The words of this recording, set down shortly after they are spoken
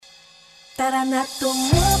Tara na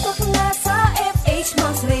tumutok na sa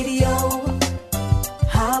FHMoms Radio.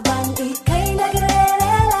 Habang ika'y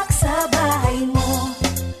nagre-relax sa bahay mo,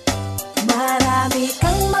 marami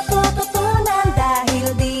kang matututunan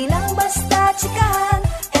dahil di lang basta chikahan.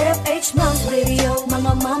 FHMoms Radio,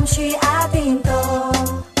 mga mamshi atin to.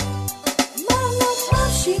 Mga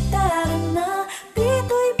mamshi, tara na,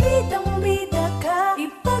 dito'y bidang-bida ka.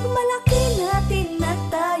 Ipagmalaki natin na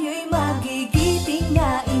tayo'y magigiting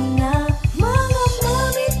na ina. Mga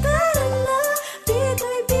mami, tara na,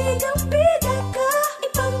 dito'y bidang-bida ka.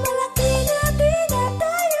 Ipagmalaki natin na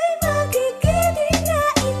tayo'y magigiting na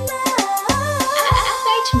ina.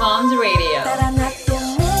 FHMoms Radio. Tara na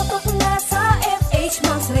tumutok na sa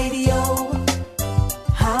FHMoms Radio.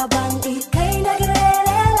 Habang ika'y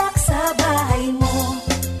nagre-relax sa bahay mo,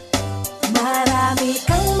 marami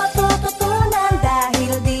kang matututunan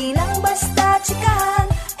dahil di lang basta chikahan.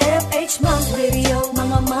 FHMoms Radio,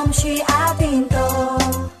 mga mamshi atin to.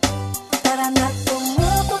 Tara na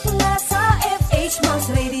tumutok na sa FHMoms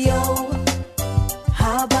Radio.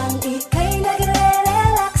 Habang ika'y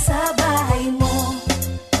nagre-relax sa bahay mo,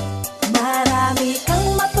 marami kang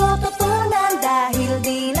matututunan dahil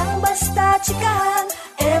di lang basta chikahan.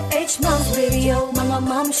 FHMoms Radio, mga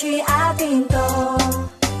mamshi atin to.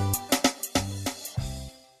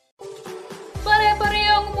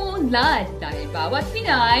 Pare-parehong muunlad dahil bawat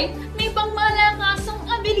Pinay may pangmalakasang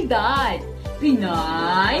abilidad.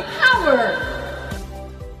 Pinay Power!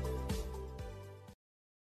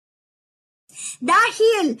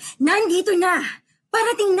 Dahil nandito na,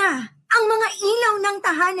 parating na ang mga ilaw ng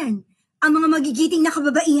tahanan, ang mga magigiting na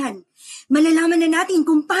kababaihan. Malalaman na natin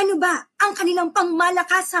kung paano ba ang kanilang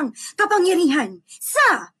pangmalakasang kapangyarihan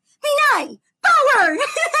sa Pinay Power!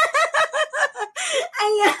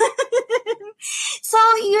 Ayan. So,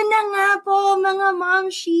 yun na nga po mga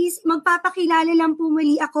momshies. Magpapakilala lang po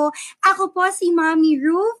muli ako. Ako po si Mommy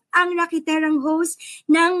Ruth, ang rakiterang host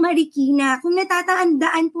ng Marikina. Kung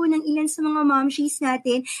natatandaan po ng ilan sa mga momshies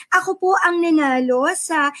natin, ako po ang nanalo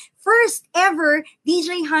sa first ever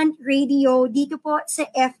DJ Hunt Radio dito po sa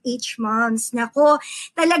FHMoms. Nako,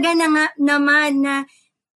 talaga na nga naman na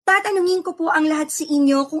tatanungin ko po ang lahat sa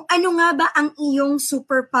inyo kung ano nga ba ang iyong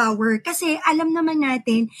superpower. Kasi alam naman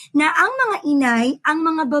natin na ang mga inay, ang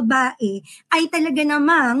mga babae, ay talaga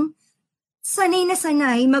namang sanay na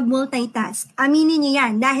sanay mag-multitask. Aminin niyo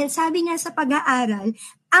yan. Dahil sabi nga sa pag-aaral,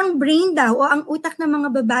 ang brain daw o ang utak ng mga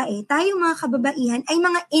babae, tayong mga kababaihan, ay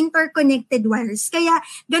mga interconnected wires. Kaya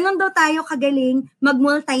ganun daw tayo kagaling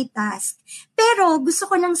mag-multitask. Pero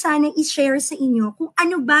gusto ko lang sana i-share sa inyo kung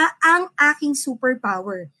ano ba ang aking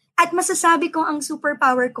superpower. At masasabi ko ang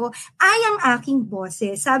superpower ko ay ang aking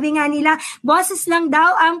boses. Sabi nga nila, boses lang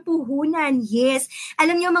daw ang puhunan. Yes.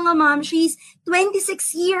 Alam niyo mga momshies, 26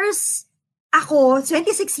 years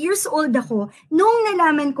old ako nung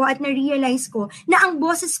nalaman ko at na-realize ko na ang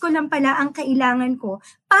boses ko lang pala ang kailangan ko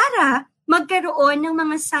para magkaroon ng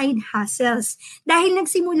mga side hustles. Dahil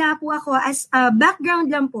nagsimula po ako as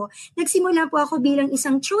background lang po, nagsimula po ako bilang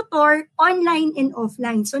isang tutor online and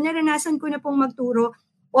offline. So naranasan ko na pong magturo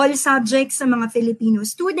all subjects sa mga Filipino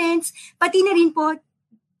students, pati na rin po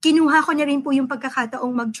kinuha ko na rin po yung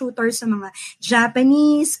pagkakataong mag-tutor sa mga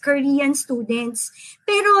Japanese, Korean students.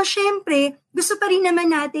 Pero syempre, gusto pa rin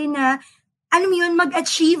naman natin na, alam mo yun,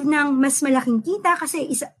 mag-achieve ng mas malaking kita kasi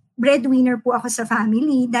breadwinner po ako sa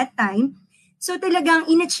family that time. So talagang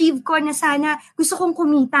in-achieve ko na sana gusto kong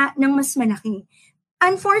kumita ng mas malaki.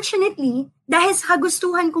 Unfortunately, dahil sa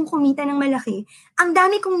kagustuhan kong kumita ng malaki, ang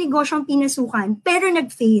dami kong negosyong pinasukan pero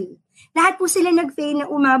nag-fail. Lahat po sila nag-fail na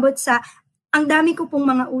umabot sa ang dami ko pong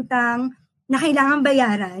mga utang na kailangan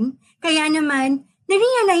bayaran. Kaya naman,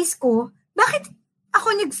 na-realize ko, bakit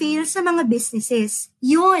ako nag-fail sa mga businesses?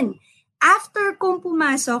 Yun, after kong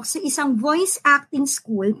pumasok sa isang voice acting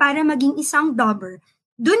school para maging isang dubber,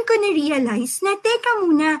 doon ko na-realize na teka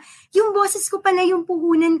muna, yung boses ko pala yung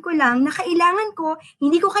puhunan ko lang na kailangan ko,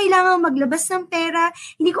 hindi ko kailangan maglabas ng pera,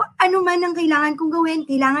 hindi ko ano man ang kailangan kong gawin,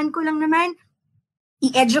 kailangan ko lang naman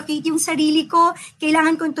i-educate yung sarili ko,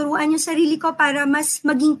 kailangan kong turuan yung sarili ko para mas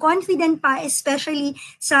maging confident pa, especially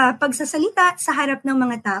sa pagsasalita sa harap ng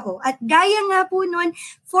mga tao. At gaya nga po nun,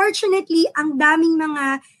 fortunately, ang daming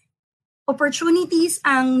mga opportunities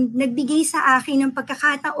ang nagbigay sa akin ng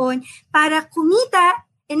pagkakataon para kumita.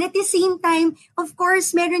 And at the same time, of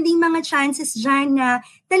course, meron ding mga chances dyan na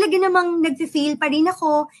talaga namang nag-fail pa rin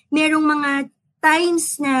ako. Merong mga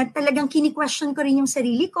times na talagang kini-question ko rin yung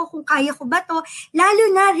sarili ko kung kaya ko ba to. Lalo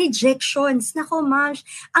na rejections. Nako, moms,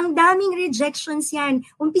 ang daming rejections yan.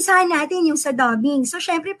 Umpisahan natin yung sa dubbing. So,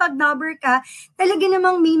 syempre, pag dubber ka, talaga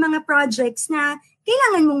namang may mga projects na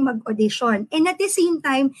kailangan mong mag-audition. And at the same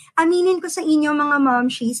time, aminin ko sa inyo mga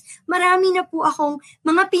momshies, marami na po akong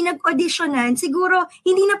mga pinag-auditionan. Siguro,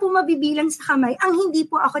 hindi na po mabibilang sa kamay ang hindi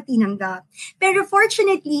po ako tinanggap. Pero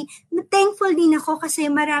fortunately, thankful din ako kasi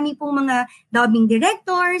marami pong mga dubbing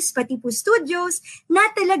directors, pati po studios, na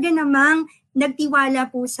talaga namang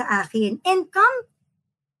nagtiwala po sa akin. And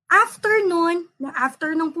after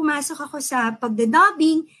nung pumasok ako sa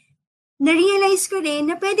pagda-dubbing, na-realize ko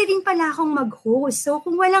rin na pwede rin pala akong mag-host. So,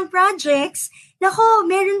 kung walang projects,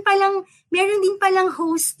 meron din palang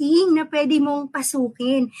hosting na pwede mong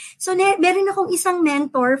pasukin. So, meron akong isang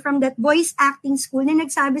mentor from that voice acting school na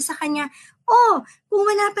nagsabi sa kanya, kung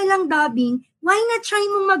wala palang dubbing, why not try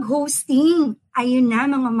mong mag-hosting? Ayun na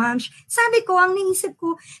mga moms. Sabi ko, ang naisip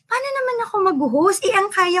ko, paano naman ako mag-host? Ang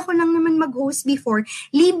kaya ko lang naman mag-host before.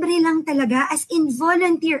 Libre lang talaga, as in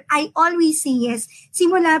volunteer. I always say yes.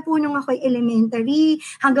 Simula po nung ako'y elementary,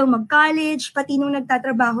 hanggang mag-college, pati nung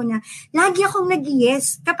nagtatrabaho na, lagi akong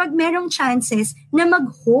nag-yes kapag merong chances na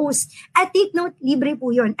mag-host. At take note, libre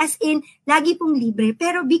po yun. As in, lagi pong libre.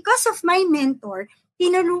 Pero because of my mentor,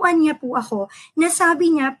 tinuruan niya po ako na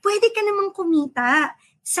sabi niya, pwede ka namang kumita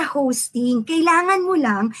sa hosting. Kailangan mo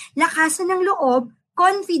lang lakasan ng loob,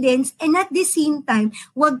 confidence, and at the same time,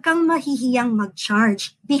 huwag kang mahihiyang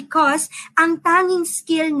mag-charge. Because ang tanging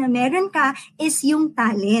skill na meron ka is yung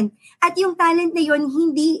talent. At yung talent na yun,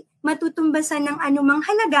 hindi matutumbasan ng anumang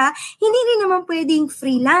halaga, hindi rin naman pwedeng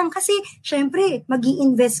free lang. Kasi, syempre,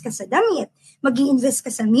 mag-i-invest ka sa damit, mag-i-invest ka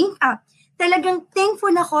sa makeup. Talagang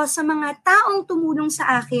thankful ako sa mga taong tumulong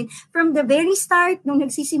sa akin from the very start, nung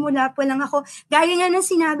nagsisimula po lang ako. Gaya nga ng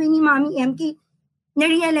sinabi ni Mommy MK,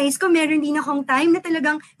 na-realize ko meron din akong time na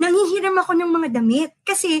talagang nanghihiram ako ng mga damit.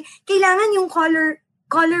 Kasi kailangan yung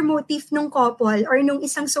color motif ng couple or nung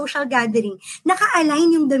isang social gathering,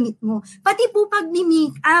 naka-align yung damit mo. Pati po pag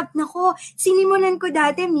ni-makeup, sinimulan ko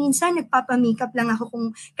dati, minsan nagpapa-makeup lang ako kung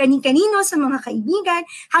kani-kanino sa mga kaibigan,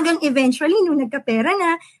 hanggang eventually, nung nagkapera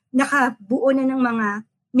na, nakabuo na ng mga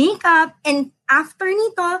makeup. And after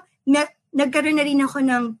nito, nagkaroon na rin ako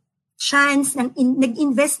ng chance,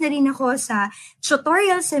 nag-invest na rin ako sa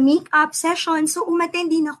tutorial, sa makeup session. So,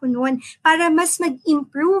 umattend din ako noon para mas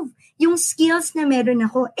mag-improve yung skills na meron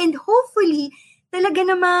ako. And hopefully,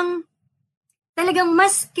 talagang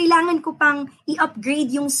mas kailangan ko pang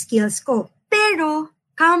i-upgrade yung skills ko. Pero,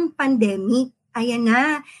 come pandemic, ayan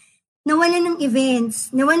na, nawalan ng events,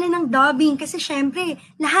 nawalan ng dubbing kasi syempre,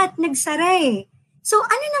 lahat nagsara eh. So,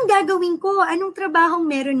 ano nang gagawin ko? Anong trabahong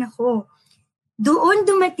meron ako? Doon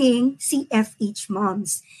dumating si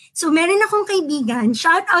FHMoms. So, meron akong kaibigan,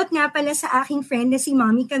 shout out nga pala sa aking friend na si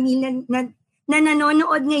Mommy Camille na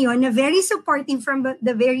nanonood ngayon, na very supportive from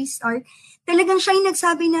the very start. Talagang siya yung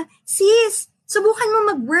nagsabi na, sis, subukan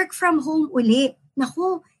mo mag-work from home uli.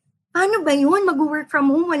 Naku, paano ba yun? Mag-work from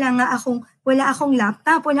home, wala akong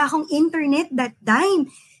laptop, wala akong internet that time.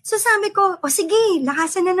 So sabi ko, sige,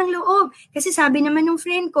 lakasan na ng loob. Kasi sabi naman ng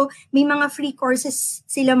friend ko, may mga free courses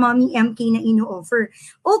sila Mommy MK na ino-offer.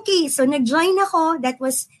 Okay, so nag-join ako. That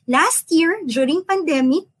was last year, during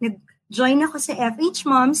pandemic. Nag-join ako sa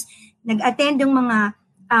FHMoms. Nag-attend ng mga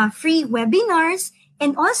free webinars.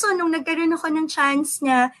 And also, nung nagkaroon ako ng chance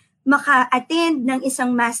na maka-attend ng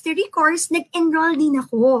isang mastery course, nag-enroll din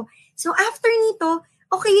ako. So after nito,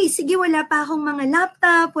 okay, sige, wala pa akong mga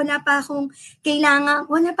laptop, wala pa akong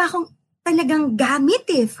talagang gamit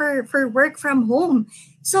for work from home.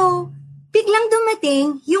 So, biglang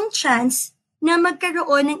dumating yung chance na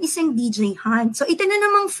magkaroon ng isang DJ hunt. So, ito na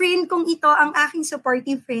namang friend kong ito, ang aking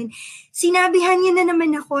supportive friend. Sinabihan niya na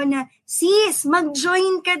naman ako na, sis,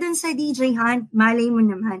 mag-join ka dun sa DJ hunt. Malay mo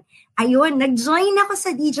naman. Ayun, nag-join ako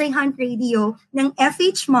sa DJ Hunt Radio ng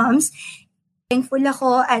FHMoms. Thankful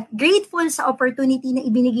ako at grateful sa opportunity na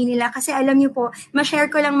ibinigay nila kasi alam niyo po, ma-share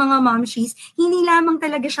ko lang mga momshies, hindi lamang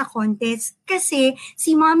talaga siya contest kasi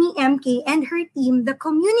si Mommy MK and her team, the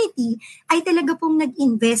community, ay talaga pong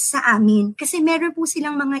nag-invest sa amin kasi meron po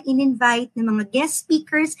silang mga in-invite na mga guest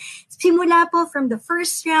speakers simula po from the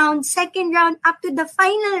first round, second round, up to the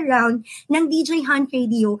final round ng DJ Hunt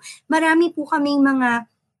Radio. Marami po kaming mga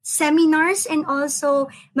seminars and also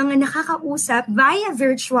mga nakakausap via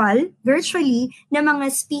virtually na mga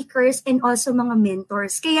speakers and also mga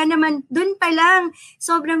mentors. Kaya naman, dun pa lang,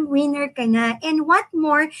 sobrang winner ka na. And what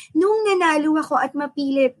more, nung nanalo ako at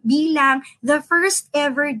mapili bilang the first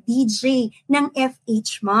ever DJ ng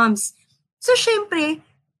FHMoms. So, syempre,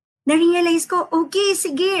 na-realize ko, okay,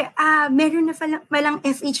 sige, meron na palang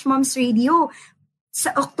FHMoms Radio.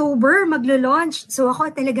 sa October maglo-launch. So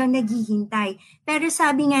ako talagang naghihintay. Pero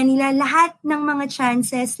sabi nga nila, lahat ng mga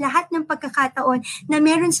chances, lahat ng pagkakataon na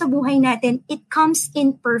meron sa buhay natin, it comes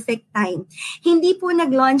in perfect time. Hindi po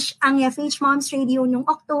nag-launch ang FHMoms Radio noong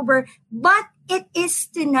October, but it is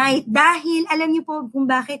tonight. Dahil, alam niyo po kung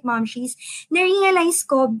bakit, Momshies, na-realize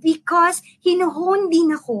ko because hinuhon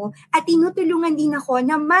din ako at tinutulungan din ako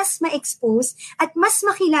na mas ma-expose at mas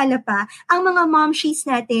makilala pa ang mga Momshies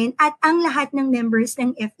natin at ang lahat ng members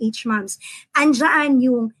ng FHMoms. Andiyan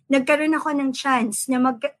yung nagkaroon ako ng chance na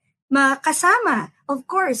makasama, of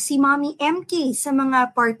course, si Mommy MK sa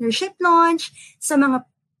mga partnership launch, sa mga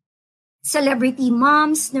celebrity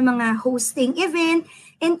moms na mga hosting event,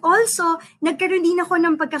 and also, nagkaroon din ako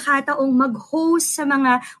ng pagkakataong mag-host sa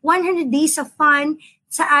mga 100 Days of Fun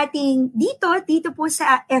sa ating dito po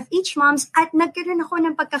sa FHMoms, at nagkaroon ako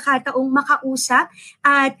ng pagkakataong makausap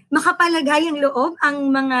at makapalagay ang loob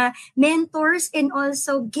ang mga mentors and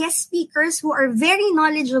also guest speakers who are very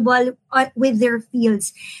knowledgeable with their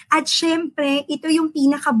fields. At syempre, ito yung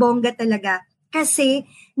pinakabongga talaga. Kasi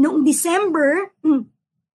noong December,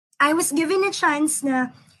 I was given a chance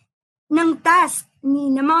ng task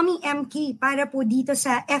ni na Mommy MK para po dito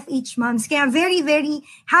sa FHMoms. Kaya very, very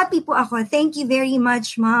happy po ako. Thank you very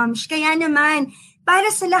much, Moms. Kaya naman,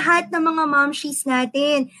 para sa lahat ng mga Momshies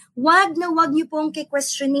natin, wag niyo pong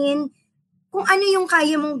kikwestiyonin kung ano yung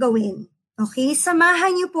kaya mong gawin. Okay?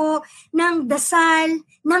 Samahan niyo po ng dasal,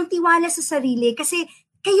 ng tiwala sa sarili. Kasi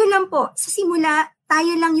kayo lang po, sa simula,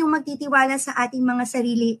 tayo lang yung magtitiwala sa ating mga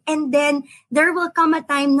sarili. And then, there will come a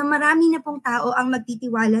time na marami na pong tao ang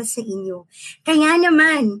magtitiwala sa inyo. Kaya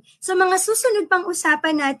naman, sa mga susunod pang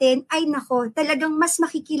usapan natin, ay nako, talagang mas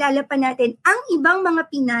makikilala pa natin ang ibang mga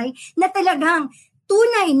Pinay na talagang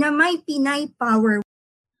tunay na may Pinay power.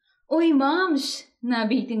 Uy, Moms!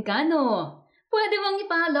 Nabitin ka, no? Pwede mong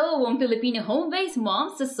i-follow ang Filipino home-based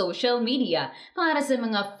moms sa social media para sa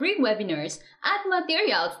mga free webinars at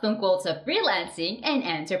materials tungkol sa freelancing and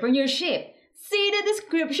entrepreneurship. See the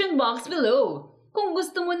description box below. Kung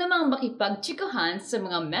gusto mo namang makipagtsikahan sa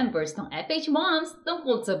mga members ng FHMoms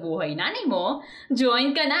tungkol sa buhay nanay mo,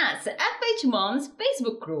 join ka na sa FHMoms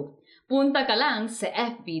Facebook group. Punta ka lang sa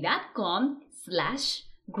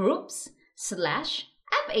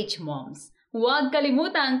fb.com/groups/FHMoms. Huwag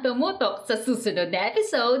kalimutang tumutok sa susunod na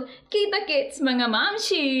episode. Kita-kits mga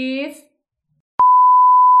Momshies!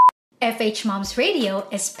 FHMoms Radio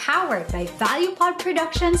is powered by ValuePod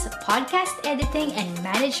Productions, podcast editing and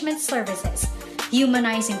management services,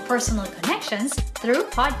 humanizing personal connections through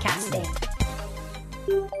podcasting.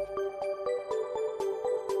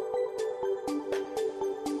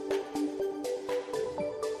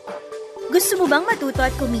 Gusto mo bang matuto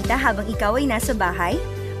at kumita habang ikaw ay nasa bahay?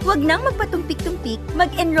 Huwag nang magpatumpik-tumpik,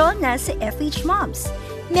 mag-enroll na sa FHMoms.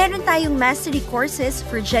 Meron tayong mastery courses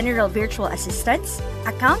for general virtual assistants,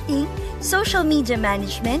 accounting, social media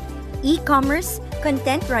management, e-commerce,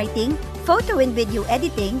 content writing, photo and video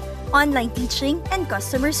editing, online teaching, and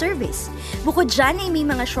customer service. Bukod dyan ay may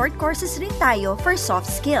mga short courses rin tayo for soft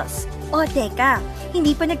skills. O teka,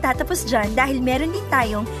 hindi pa nagtatapos dyan dahil meron din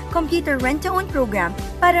tayong computer rent-to-own program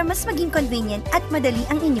para mas maging convenient at madali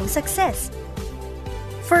ang inyong success.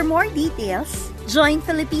 For more details, join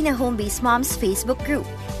Filipina Home-Based Moms Facebook group.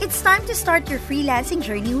 It's time to start your freelancing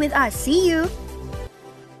journey with us. See you!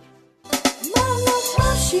 Mama,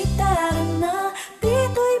 Moshi, tara na.